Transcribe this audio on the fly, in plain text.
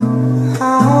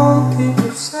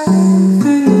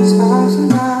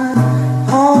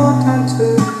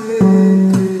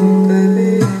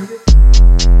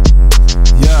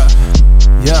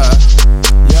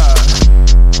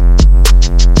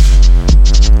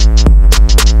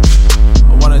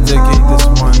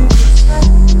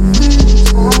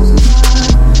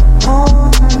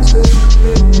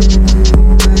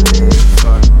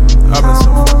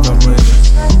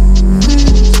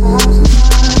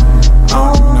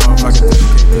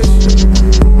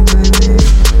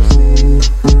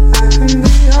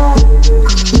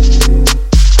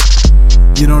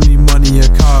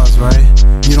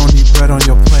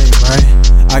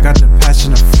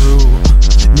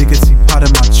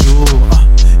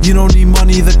You don't need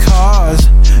money, the cars.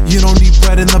 You don't need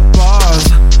bread in the bars.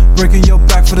 Breaking your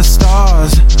back for the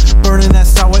stars. Burning that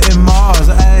sour in Mars,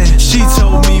 ayy. She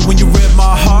told me when you rip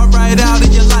my heart right out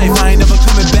of your life, I ain't never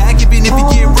coming back even if you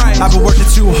get right. I've been working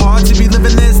too hard to be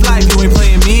living this life. You ain't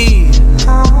playing me.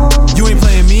 You ain't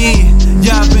playing me.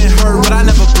 Yeah, I've been hurt, but I